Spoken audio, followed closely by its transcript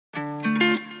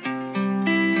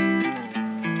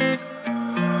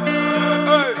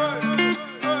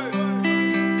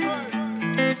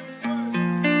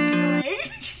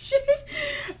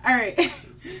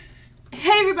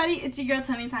your girl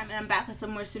ToniTime, and I'm back with some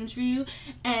more Sims for you.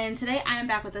 And today I am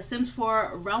back with the Sims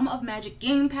 4 Realm of Magic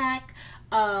game pack.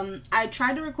 I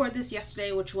tried to record this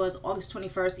yesterday, which was August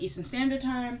 21st Eastern Standard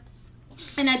Time,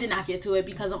 and I did not get to it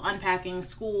because of unpacking,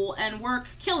 school, and work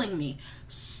killing me.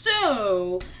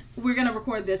 So we're gonna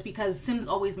record this because Sims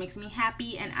always makes me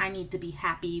happy, and I need to be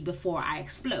happy before I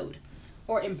explode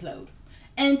or implode.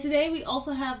 And today we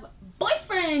also have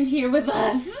Boyfriend here with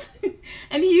us.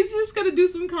 And he's just going to do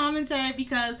some commentary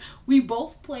because we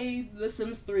both played The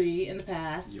Sims 3 in the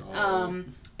past.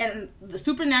 And the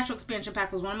Supernatural expansion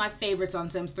pack was one of my favorites on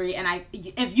Sims 3. And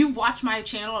if you've watched my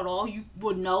channel at all, you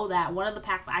would know that one of the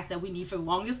packs that I said we need for the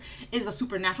longest is a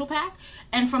Supernatural pack.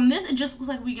 And from this, it just looks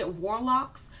like we get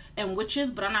warlocks and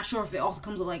witches, but I'm not sure if it also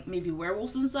comes with like maybe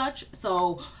werewolves and such.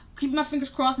 So keep my fingers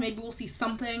crossed, maybe we'll see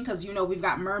something, because you know we've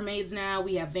got mermaids now,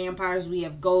 we have vampires, we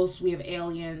have ghosts, we have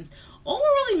aliens. All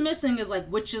we're really missing is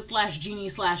like witches slash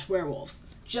genies slash werewolves.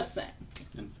 Just saying.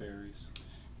 And fairies.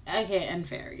 Okay, and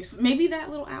fairies. Maybe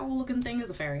that little owl looking thing is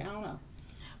a fairy, I don't know.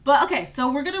 But okay,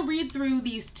 so we're gonna read through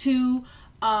these two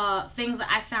things that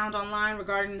I found online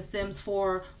regarding The Sims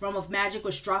 4 Realm of Magic,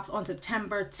 which drops on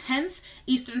September 10th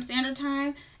Eastern Standard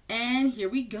Time. And here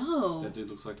we go. That dude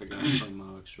looks like the guy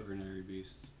from Extraordinary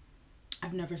Beasts.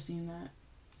 I've never seen that.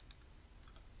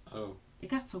 Oh. It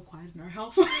got so quiet in our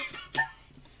house when I said that.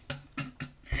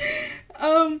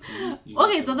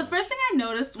 Okay, so the first thing I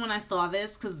noticed when I saw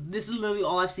this, because this is literally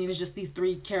all I've seen is just these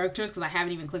three characters, because I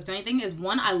haven't even clicked anything, is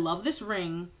one, I love this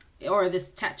ring, or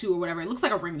this tattoo or whatever. It looks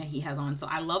like a ring that he has on, so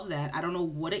I love that. I don't know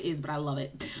what it is, but I love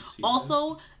it.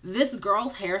 Also, this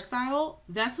girl's hairstyle,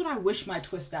 that's what I wish my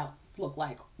twist outs looked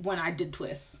like when I did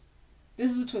twists. This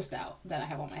is a twist out that I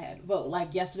have on my head. But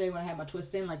like yesterday when I had my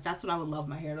twist in, like that's what I would love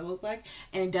my hair to look like.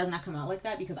 And it does not come out like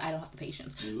that because I don't have the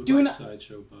patience. You look like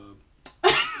Sideshow Bob.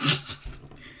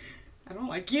 I don't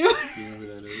like you. Do you know who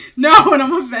that is? No, and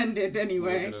I'm offended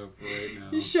anyway. Look it up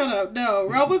right now. Shut up. No.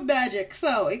 Realm of Magic.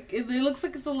 So it looks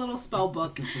like it's a little spell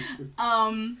book.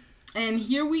 And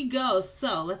here we go.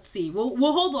 So let's see.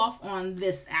 We'll hold off on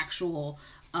this actual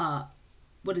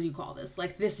what do you call this?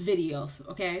 Like this video,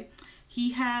 okay?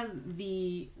 He has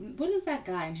the... What is that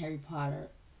guy in Harry Potter?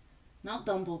 Not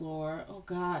Dumbledore. Oh,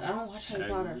 God. I don't watch Harry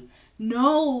Potter.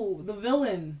 No! The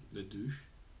villain. The douche?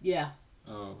 Yeah.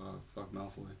 Oh, fuck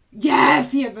Malfoy. Yes!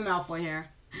 He had the Malfoy hair.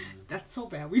 Yeah. That's so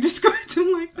bad. We described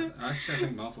him like that. Actually, I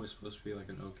think Malfoy's supposed to be like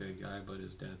an okay guy, but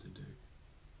his dad's a dick.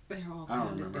 They're all I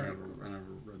don't remember. I never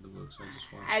read the books. I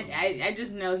just watched I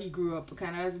just know he grew up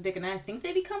kind of as a dick, and I think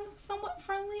they become somewhat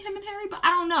friendly, him and Harry, but I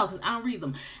don't know because I don't read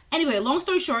them. Anyway, long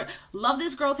story short, love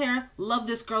this girl's hair, love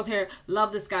this girl's hair,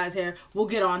 love this guy's hair. We'll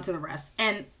get on to the rest.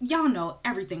 And y'all know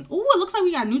everything. Ooh, it looks like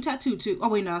we got a new tattoo too. Oh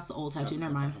wait, no, that's the old tattoo.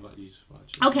 Never mind. How about you just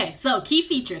watch it? Okay, so key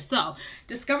features. So,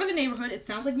 discover the neighborhood. It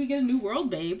sounds like we get a new world,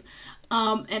 babe.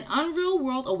 An unreal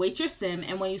world awaits your sim,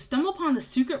 and when you stumble upon the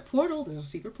secret portal, there's a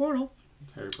secret portal.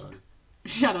 Harry Potter.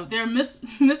 Shut up. There are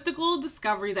mystical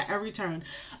discoveries at every turn.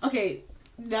 Okay,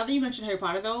 now that you mentioned Harry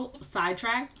Potter, though,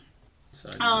 sidetrack.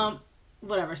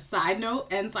 Whatever. Side note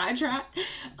and sidetrack.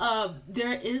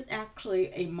 There is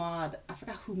actually a mod. I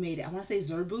forgot who made it. I want to say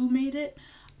Zerbu made it.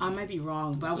 I might be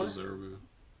wrong, but What's Zerbu?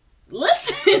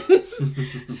 Listen.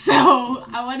 So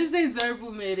I want to say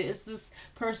Zerbu made it. It's this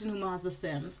person who mods The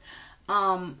Sims.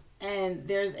 And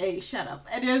there's a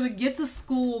there's a get to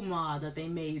school mod that they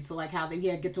made. So like how they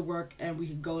had get to work and we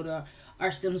could go to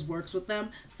our Sims works with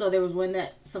them. So there was one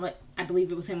that somebody, I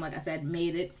believe it was him, like I said,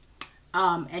 made it.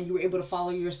 And you were able to follow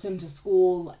your sim to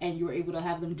school and you were able to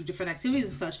have them do different activities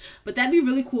and such. But that'd be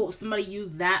really cool if somebody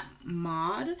used that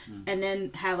mod and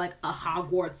then had like a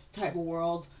Hogwarts type of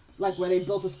world, like where they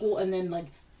built a school and then like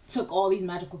took all these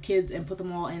magical kids and put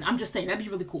them all in. I'm just saying, that'd be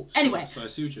really cool. Anyway. So I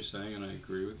see what you're saying, and I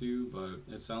agree with you,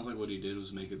 but it sounds like what he did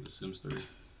was make it The Sims 3.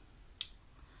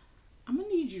 I'm gonna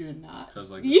need you to not. Because,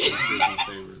 like, The Sims 3 is my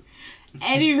favorite.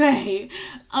 Anyway,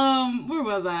 where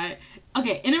was I?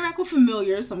 Okay, interact with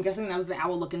familiars, so I'm guessing that was the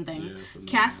owl-looking thing. Yeah,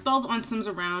 cast spells on Sims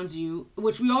around you,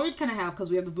 which we already kind of have because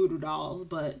we have the voodoo dolls,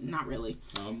 but not really.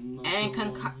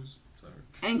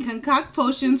 And concoct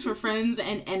potions for friends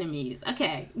and enemies.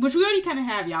 Okay, which we already kind of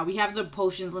have, y'all. We have the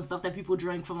potions and stuff that people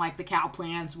drink from, like, the cow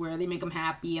plants where they make them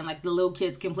happy. And, like, the little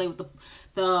kids can play with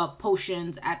the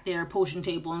potions at their potion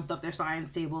table and stuff, their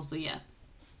science table. So, yeah.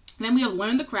 Then we have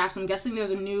learned the crafts. I'm guessing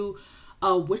there's a new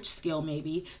witch skill,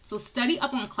 maybe. So, study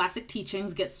up on classic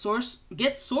teachings. Get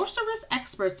sorceress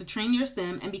experts to train your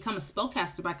sim and become a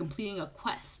spellcaster by completing a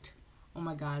quest. Oh,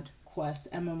 my God.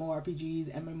 Quest,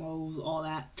 MMORPGs, MMOs, all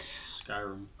that.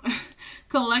 Skyrim.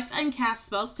 Collect and cast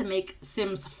spells to make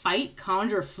Sims fight,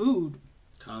 conjure food.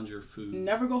 Conjure food.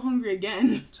 Never go hungry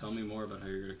again. Tell me more about how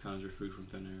you're going to conjure food from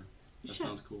thin air. That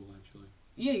sounds cool, actually.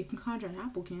 Yeah, you can conjure an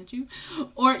apple, can't you?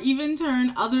 Or even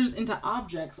turn others into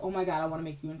objects. Oh my god, I want to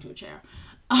make you into a chair.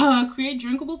 Create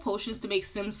drinkable potions to make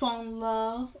Sims fall in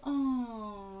love.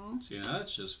 Aww. See, now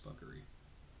that's just fuckery.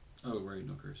 Oh, right,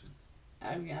 no cursing.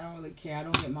 I mean, I don't really care. I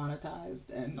don't get monetized.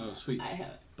 And oh, sweet. I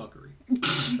have fuckery.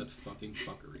 That's fucking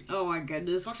fuckery. Oh my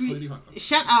goodness. Fuck.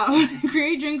 Shut up.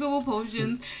 Create drinkable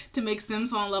potions to make Sims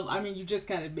fall in love. I mean, you just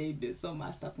kind of made it so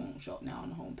my stuff won't show up now on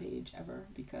the homepage ever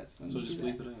because when so you just do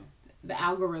bleep that, it out. the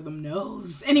algorithm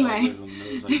knows. Anyway. The algorithm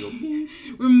knows I go...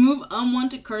 Remove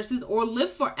unwanted curses or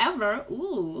live forever.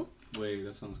 Ooh. Wait,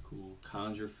 that sounds cool.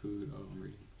 Conjure food. Oh, I'm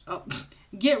reading. Oh,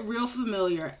 get real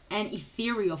familiar. An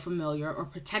ethereal familiar or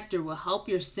protector will help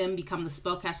your sim become the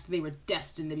spellcaster they were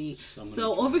destined to be.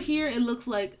 So over here, it looks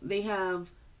like they have...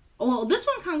 Oh, well, this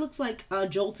one kind of looks like not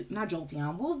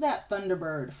Jolteon. What was that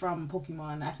Thunderbird from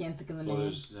Pokemon? I can't think of the name.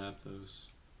 There's Zapdos.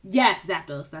 Yes,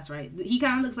 Zapdos. That's right. He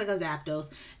kind of looks like a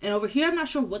Zapdos. And over here, I'm not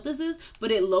sure what this is,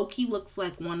 but it low-key looks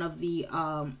like one of the...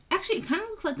 Actually, it kind of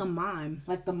looks like a mime.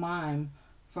 Like the mime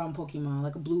from Pokemon.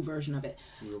 Like a blue version of it.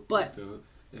 But...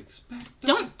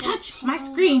 Don't touch my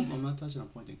screen. I'm not touching, I'm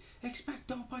pointing.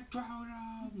 Expecto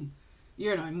Patronum.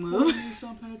 You're annoying. Move.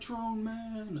 Some Patron,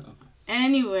 man. Okay.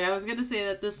 Anyway, I was gonna say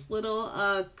that this little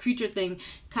creature thing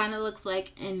kind of looks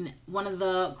like in one of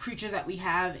the creatures that we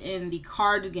have in the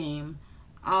card game,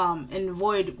 in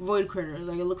Void Critter.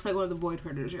 Like it looks like one of the Void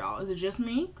Critters, y'all. Is it just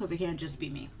me? Because it can't just be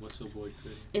me. What's a Void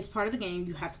Critter? It's part of the game.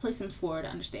 You have to play Sims 4 to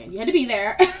understand. You had to be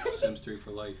there. Sims 3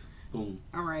 for life. Boom.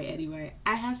 Alright, anyway.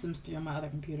 I have Sims 3 on my other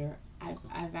computer.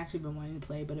 I've actually been wanting to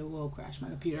play, but it will crash my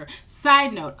computer.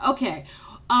 Side note. Okay.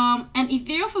 An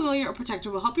ethereal familiar or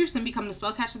protector will help your sim become the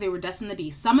spellcaster they were destined to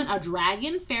be. Summon a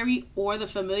dragon, fairy, or the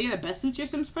familiar that best suits your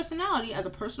sim's personality as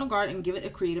a personal guard and give it a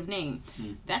creative name.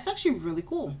 That's actually really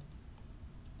cool.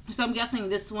 So I'm guessing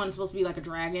this one's supposed to be like a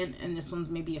dragon and this one's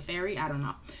maybe a fairy. I don't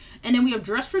know. And then we have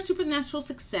dress for supernatural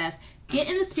success. Get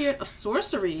in the spirit of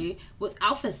sorcery with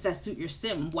outfits that suit your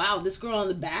sim. Wow, this girl on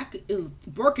the back is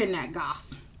working that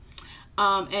goth.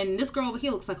 And this girl over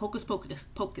here looks like Hocus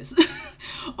Pocus.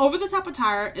 Over the top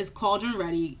attire is cauldron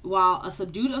ready, while a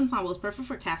subdued ensemble is perfect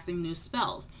for casting new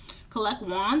spells. Collect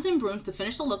wands and brooms to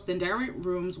finish the look, then decorate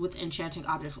rooms with enchanting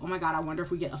objects. Oh my god, I wonder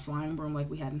if we get a flying broom like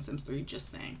we had in Sims 3, just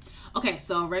saying. Okay,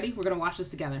 so ready? We're gonna watch this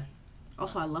together.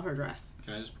 Also, I love her dress.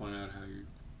 Can I just point out how you're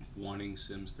wanting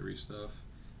Sims 3 stuff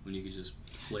when you could just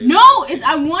play? No,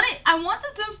 I want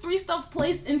the Sims 3 stuff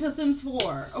placed into Sims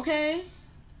 4, okay?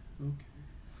 Okay.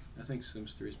 I think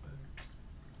Sims 3 is better.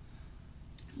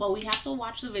 Well, we have to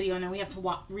watch the video and then we have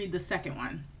to read the second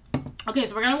one. Okay,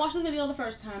 so we're going to watch the video the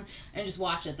first time and just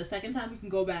watch it. The second time, we can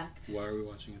go back. Why are we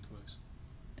watching it twice?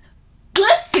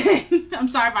 Listen! I'm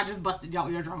sorry if I just busted y'all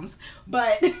eardrums.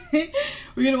 But we're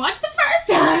going to watch the first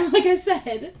time, like I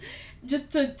said,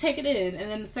 just to take it in. And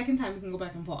then the second time, we can go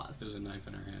back and pause. There's a knife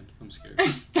in her hand. I'm scared.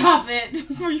 Stop it!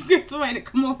 Before you get somebody to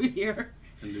come over here.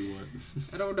 And do what?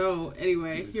 I don't know.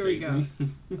 Anyway, here we go. Me?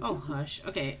 Oh, hush.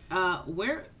 Okay,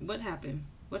 what happened?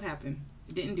 What happened?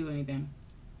 It didn't do anything.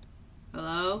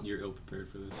 Hello? You're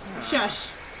ill-prepared for this.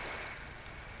 Shush.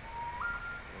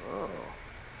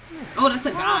 Oh, that's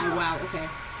a guy. Wow, okay.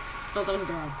 Thought that was a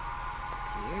girl.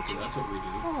 So that's what we do.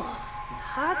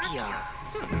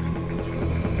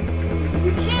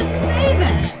 You can't say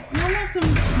that. You don't have to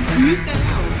mute that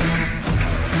out.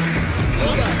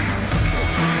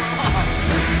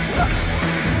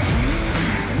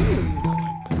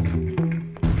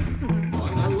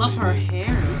 I love her hair.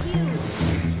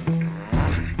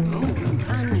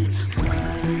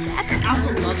 I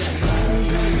also love it.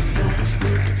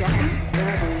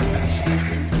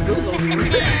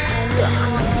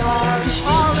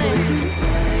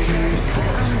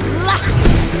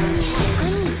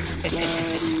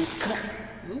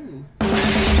 Ooh.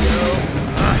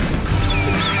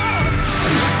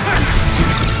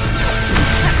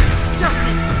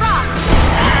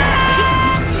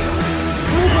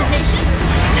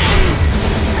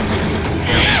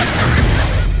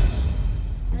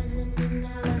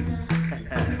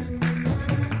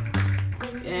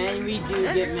 And we do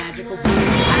get magical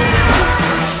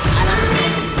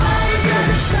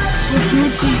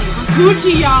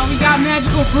Gucci, y'all. We got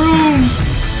magical brooms.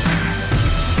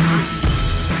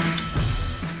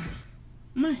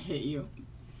 I'm gonna hit you.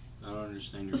 I don't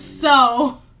understand your meaning.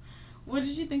 So, what did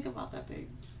you think about that pig?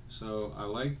 So, I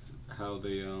liked how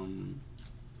they,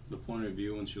 the point of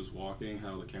view when she was walking,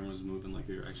 how the camera was moving like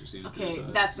you're actually seeing. Okay,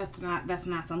 that's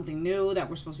not something new that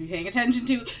we're supposed to be paying attention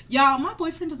to. Y'all, my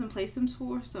boyfriend doesn't play Sims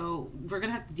 4, so we're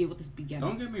gonna have to deal with this beginner.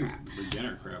 Don't give me crap.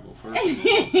 beginner crap.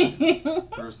 Well,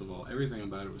 first of all, everything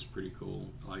about it was pretty cool.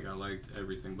 Like I liked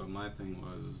everything, but my thing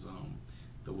was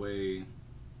the way.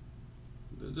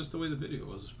 Just the way the video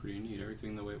was pretty neat.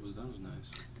 Everything the way it was done was nice.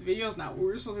 The video's not what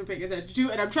we're supposed to be paying attention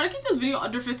to, and I'm trying to keep this video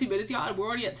under 15 minutes, y'all, and we're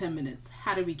already at 10 minutes.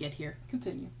 How did we get here?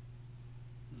 Continue.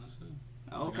 That's it.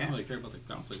 Oh, okay. I don't really care about the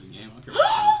gameplay of the game. I don't care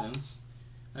about the contents.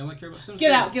 I only care about Sims.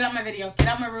 Get out my video. Get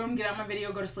out my room. Get out my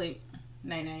video. Go to sleep.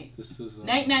 Night night. This is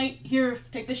night night. Here,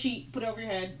 take the sheet. Put it over your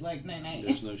head. Like night night.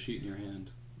 There's no sheet in your hand.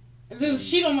 There's a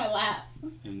sheet on my lap.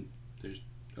 And there's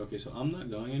okay. So I'm not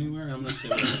going anywhere. I'm gonna say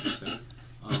what I have to say.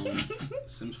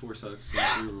 Sims 4 sucks. Sims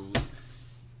 3 rules.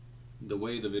 The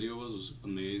way the video was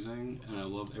amazing, and I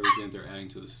love everything that they're adding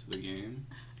to the game.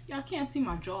 Y'all can't see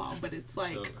my jaw, but it's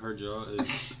like so her jaw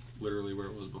is literally where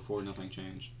it was before. Nothing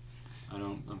changed.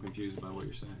 I'm confused by what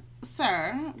you're saying.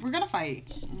 Sir, we're gonna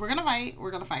fight. We're gonna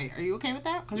fight. Are you okay with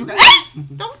that? Because we're gonna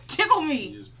don't tickle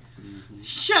me.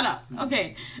 Shut up.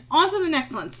 Okay, on to the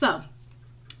next one. So,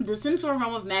 The Sims 4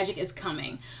 Realm of Magic is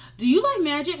coming. Do you like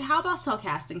magic? How about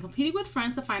spellcasting? Competing with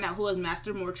friends to find out who has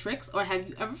mastered more tricks? Or have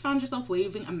you ever found yourself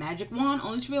waving a magic wand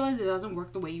only to realize it doesn't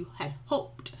work the way you had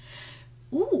hoped?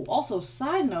 Ooh, also,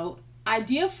 side note,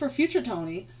 idea for future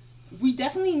Tony. We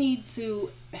definitely need to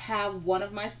have one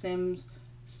of my Sims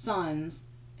sons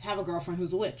have a girlfriend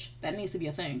who's a witch. That needs to be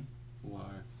a thing.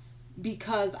 Why?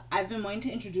 Because I've been wanting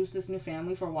to introduce this new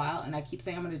family for a while, and I keep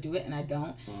saying I'm going to do it, and I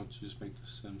don't. Why don't you just make the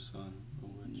Sim son a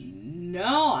witch?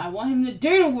 No, I want him to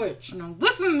date a witch. No,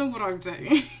 listen to what I'm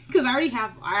saying. Because I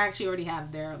actually already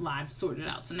have their lives sorted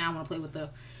out. So now I want to play with the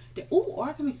or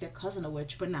I can make their cousin a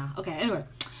witch, but nah. Okay, anyway.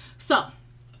 So,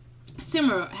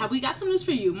 Simmer, have we got some news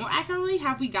for you? More accurately,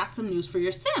 have we got some news for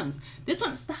your Sims? This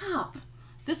one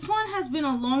has been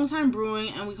a long time brewing,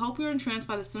 and we hope you're entranced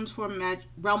by the Sims 4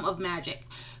 Realm of Magic.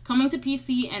 Coming to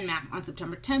PC and Mac on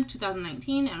September 10th,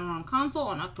 2019, and on console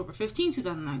on October 15th,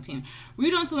 2019.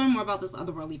 Read on to learn more about this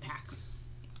otherworldly pack.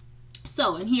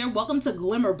 So, in here, welcome to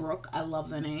Glimmerbrook. I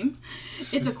love the name.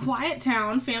 It's a quiet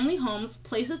town, family homes,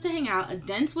 places to hang out, a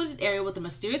dense wooded area with a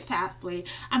mysterious pathway.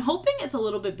 I'm hoping it's a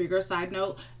little bit bigger, side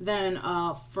note, than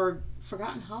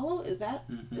Forgotten Hollow. Is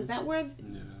that where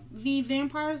the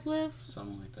vampires live?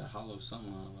 Something like that. Hollow.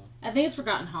 I think it's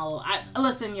Forgotten Hollow.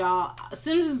 Listen, y'all,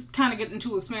 Sims is kind of getting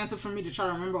too expansive for me to try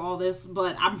to remember all this,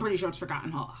 but I'm pretty sure it's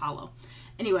Forgotten Hollow.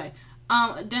 Anyway,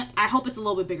 I hope it's a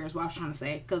little bit bigger is what I was trying to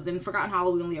say, because in Forgotten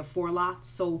Hollow we only have 4 lots,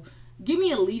 so give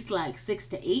me at least like 6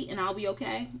 to 8 and I'll be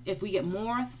okay. If we get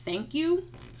more, thank you.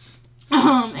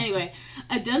 Anyway,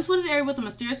 a dense wooded area with a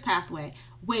mysterious pathway.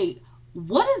 Wait,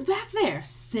 what is back there?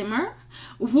 Simmer?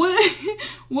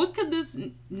 What could this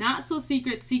not so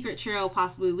secret trail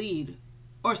possibly lead?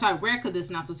 Or sorry, where could this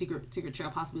not so secret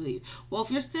trail possibly lead? Well, if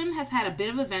your Sim has had a bit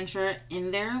of adventure in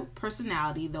their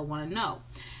personality, they'll want to know.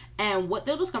 And what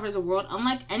they'll discover is a world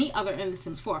unlike any other in The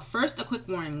Sims 4. First, a quick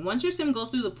warning. Once your Sim goes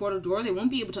through the portal door, they won't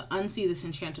be able to unsee this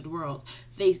enchanted world.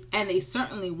 They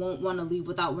certainly won't want to leave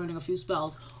without learning a few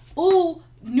spells. Ooh,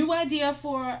 new idea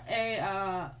for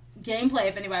a gameplay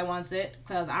if anybody wants it,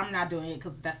 because I'm not doing it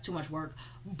because that's too much work.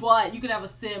 But you could have a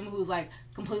Sim who's like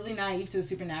completely naive to the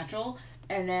supernatural,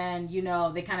 and then, you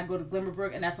know, they kind of go to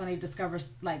Glimmerbrook, and that's when they discover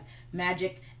like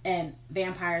magic and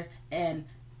vampires and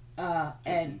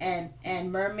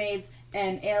mermaids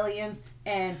and aliens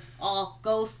and all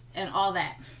ghosts and all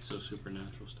that. So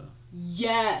supernatural stuff.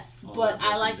 Yes, but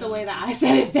I like the way that I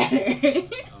said it better. I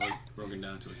like broken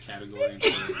down to a category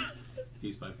instead of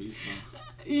piece by piece. Huh?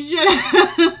 You should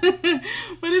have.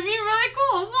 But it'd be really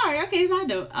cool. I'm sorry. Okay, side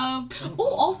note.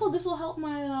 Also, this will help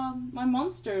my my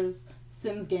Monsters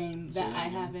Sims game that I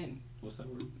haven't. What's that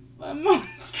word? My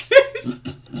Monsters.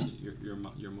 Your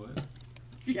what?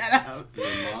 Shut up. Your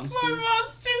monster? My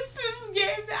Monsters Sims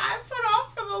game that I put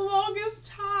off for the longest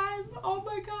time. Oh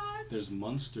my god. There's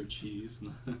Munster cheese.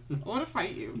 I want to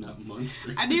fight you. Not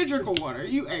Munster. I need a drink of water.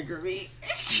 You anger me.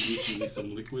 You need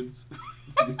some liquids.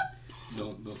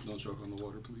 Don't choke on the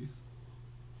water, please.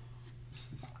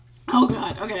 Oh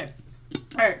god. Okay.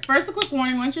 Alright, first a quick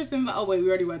warning. Once you're Simba... Oh wait, we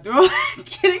already went through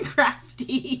getting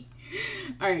crafty.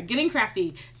 Alright, getting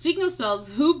crafty. Speaking of spells,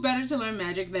 who better to learn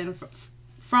magic than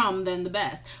the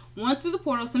best? Once through the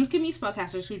portal, Sims can meet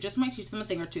spellcasters who just might teach them a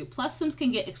thing or two. Plus, Sims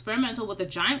can get experimental with a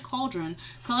giant cauldron,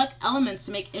 collect elements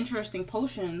to make interesting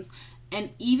potions, and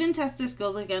even test their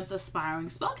skills against aspiring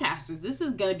spellcasters. This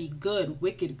is gonna be good.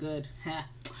 Wicked good.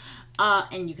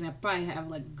 And you can probably have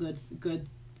like good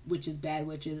witches, bad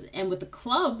witches. And with the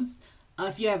clubs,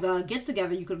 If you have a get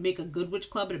together, you could make a good witch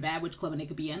club and a bad witch club, and they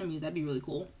could be enemies. That'd be really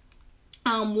cool.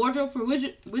 Wardrobe for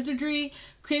wizardry.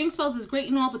 Creating spells is great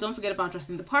and all, but don't forget about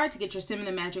dressing the part. To get your sim in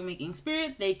the magic making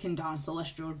spirit, they can don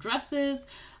celestial dresses,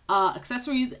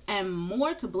 accessories, and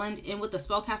more to blend in with the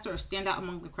spellcaster or stand out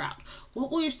among the crowd. What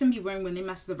will your sim be wearing when they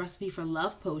master the recipe for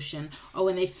love potion, or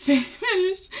when they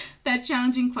finish that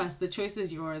challenging quest? The choice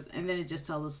is yours, and then it just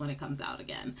tells us when it comes out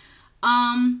again.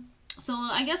 So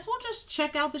I guess we'll just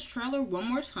check out this trailer one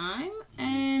more time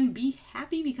and be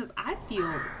happy, because I feel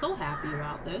so happy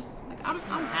about this. Like, I'm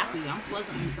happy. I'm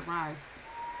pleasantly surprised.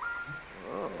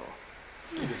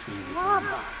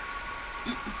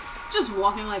 Just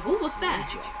walking like, ooh, what's that?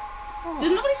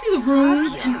 Did nobody see the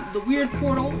rooms and the weird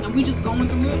portal and we just going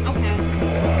through it? Okay.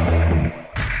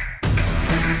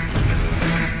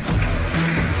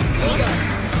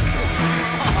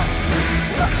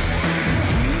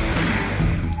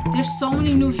 There's so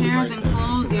many new hairs and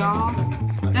clothes, y'all.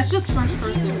 That's just first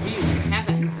person view. Have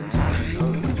that in some time.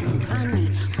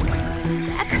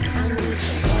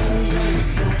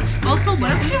 Also,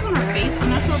 whatever she has on her face, I'm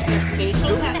not sure if they're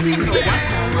facial tattoos or what.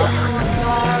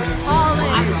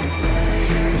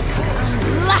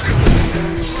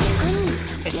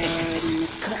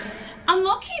 I'm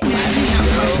low-key mad at me. I'm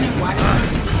questioning why this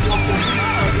person just walked over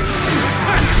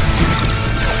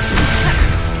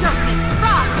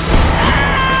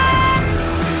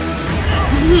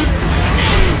me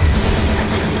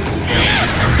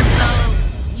so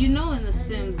you know, in The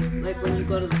Sims, like when you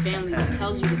go to the family, it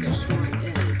tells you what their story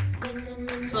is.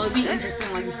 So it'd be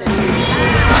interesting, like you said.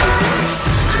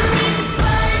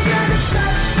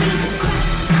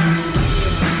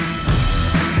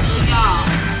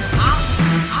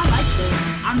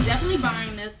 I'm definitely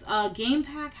buying this. Game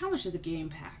pack. How much is a game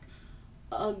pack?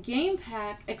 A game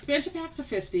pack. Expansion packs are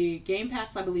 50. Game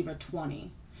packs, I believe, are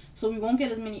 20. So we won't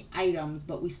get as many items,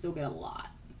 but we still get a lot.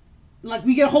 Like,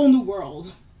 we get a whole new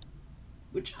world,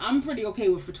 which I'm pretty okay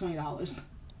with for $20.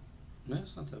 Yeah,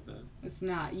 it's not that bad. It's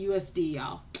not USD,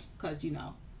 y'all, because you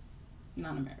know,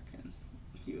 non-Americans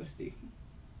USD.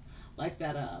 Like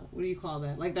that. What do you call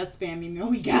that? Like that spam email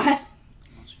we got. Why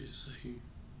don't you just say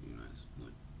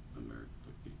like America?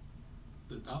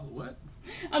 The dollar, what?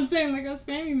 I'm saying, like, a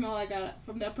spam email I got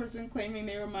from that person claiming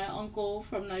they were my uncle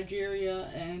from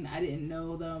Nigeria and I didn't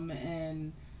know them,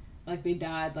 and like they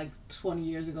died like 20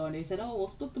 years ago, and they said, oh, we'll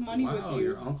split the money with you. Wow,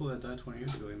 your uncle that died 20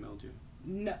 years ago emailed you.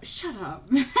 No, shut up.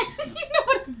 You know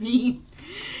what I mean?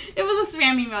 It was a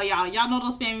spam email, y'all. Y'all know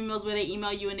those spam emails where they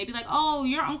email you and they be like, oh,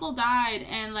 your uncle died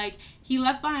and like he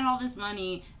left behind all this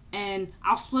money and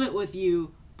I'll split it with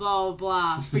you, blah, blah,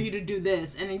 blah, for you to do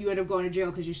this. And then you end up going to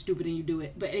jail because you're stupid and you do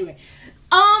it. But anyway,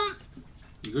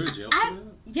 you go to jail for that?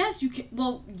 Yes, you can.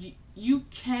 Well, you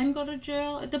can go to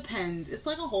jail. It depends. It's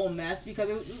like a whole mess because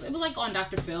it was like on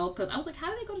Dr. Phil, because I was like, how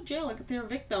do they go to jail? Like if they're a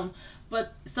victim.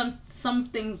 But some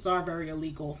things are very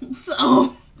illegal.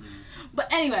 So, but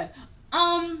anyway,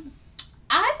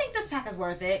 I think this pack is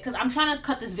worth it because I'm trying to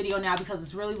cut this video now because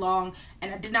it's really long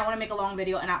and I did not want to make a long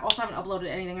video, and I also haven't uploaded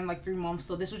anything in like 3 months.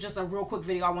 So this was just a real quick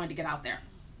video I wanted to get out there.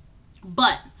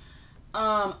 But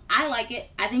I like it.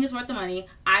 I think it's worth the money.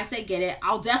 I say get it.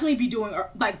 I'll definitely be doing,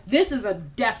 like, this is a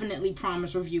definitely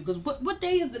promise review because what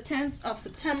day is the 10th of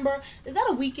September? Is that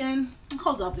a weekend?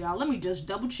 Hold up, y'all. Let me just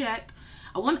double check.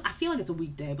 I feel like it's a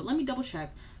weekday, but let me double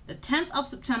check. The 10th of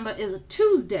September is a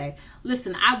Tuesday.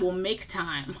 Listen, I will make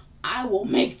time. I will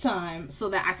make time so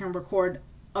that I can record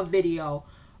a video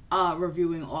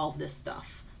reviewing all of this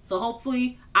stuff. So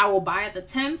hopefully I will buy it the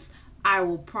 10th. I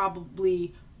will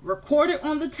probably record it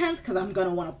on the 10th because I'm going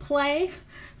to want to play.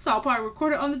 So I'll probably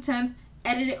record it on the 10th,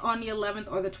 edit it on the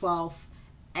 11th or the 12th,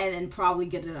 and then probably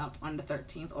get it up on the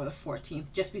 13th or the 14th,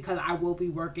 just because I will be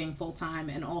working full-time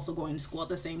and also going to school at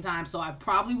the same time. So I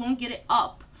probably won't get it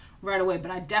up right away, but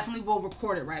I definitely will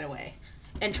record it right away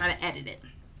and try to edit it.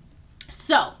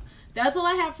 So that's all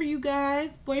I have for you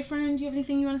guys. Boyfriend, do you have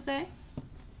anything you want to say?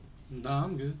 No,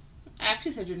 I'm good. I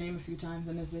actually said your name a few times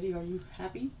in this video. Are you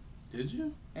happy? Did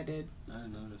you? I did. I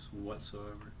didn't notice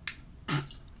whatsoever.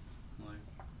 Like,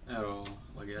 at all.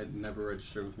 Like, it never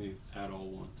registered with me at all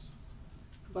once.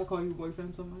 I call you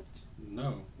boyfriend so much?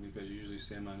 No, because you usually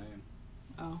say my name.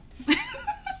 Oh.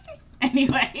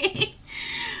 Anyway.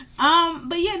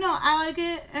 But yeah, no, I like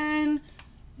it. And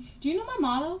do you know my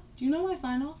motto? Do you know my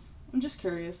sign off? I'm just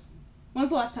curious. When's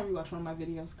the last time you watched one of my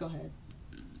videos? Go ahead.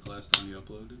 The last time you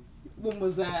uploaded? When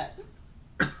was that?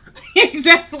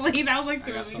 Exactly. That was like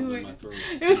 3 weeks ago. In my throat.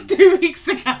 It was 3 weeks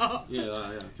ago.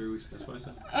 Yeah, 3 weeks. That's what I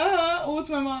said. What's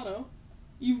my motto?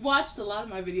 You've watched a lot of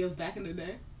my videos back in the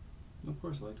day. Of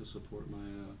course, I like to support my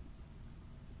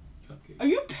cupcake. Are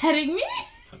you petting me?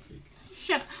 Cupcake.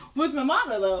 Shut up. What's my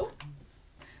motto, though?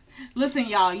 Listen,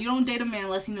 y'all, you don't date a man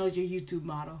unless he knows your YouTube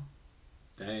motto.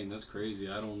 Dang, that's crazy.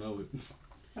 I don't know it.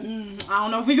 I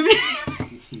don't know if we could be...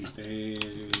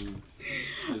 Dang.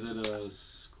 Is it a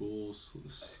school,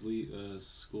 sleep,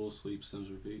 Sims,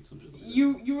 repeat? Something like that?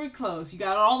 You were close. You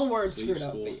got all the words sleep, screwed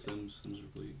school, up. Sims,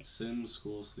 repeat. Sims,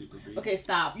 school, sleep, repeat. Okay,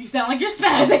 stop. You sound like you're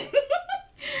spazzing.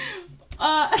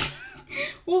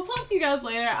 We'll talk to you guys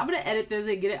later. I'm going to edit this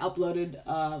and get it uploaded.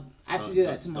 I have to do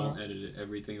that tomorrow. Don't edit it.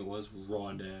 Everything it was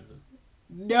raw data.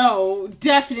 No,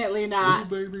 definitely not. Oh,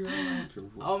 baby,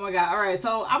 oh my god. Alright,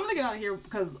 so I'm going to get out of here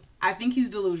because I think he's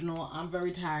delusional. I'm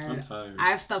very tired. I'm tired. I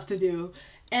have stuff to do.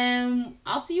 And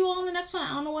I'll see you all in the next one.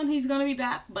 I don't know when he's going to be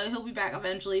back, but he'll be back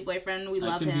eventually. Boyfriend, we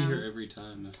love him. I can be here every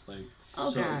time. If like, oh,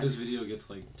 so god. if this video gets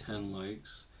like 10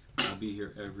 likes, I'll be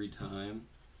here every time.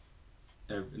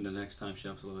 And the next time she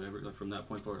uploads, like from that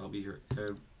point forward, I'll be here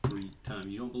every time.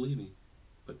 You don't believe me,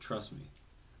 but trust me,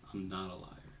 I'm not a liar.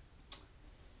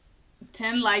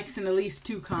 10 likes and at least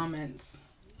 2 comments,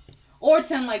 or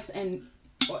 10 likes and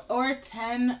or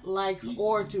 10 likes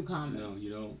or 2 comments.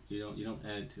 No, you don't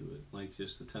add to it. Like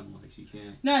just the 10 likes, you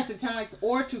can't. No, I said 10 likes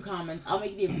or 2 comments. I'll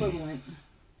make the equivalent.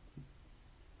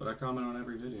 But I comment on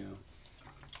every video.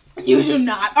 You do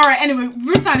not. All right. Anyway,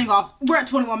 we're signing off. We're at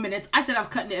 21 minutes. I said I was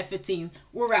cutting it at 15.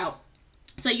 We're out.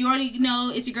 So you already know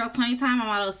it's your girl ToniTime. I'm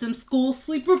out of Sim School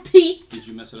Sleep Repeat. Did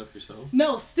you mess it up yourself?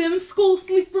 No, Sim School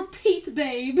Sleep Repeat,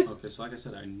 babe. Okay, so like I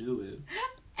said, I knew it.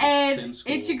 And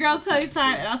it's your girl ToniTime,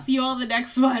 and I'll see you all in the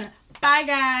next one. Bye,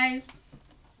 guys.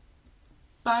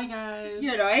 Bye, guys.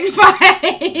 You're annoying. Bye.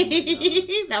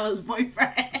 Oh that was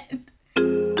boyfriend.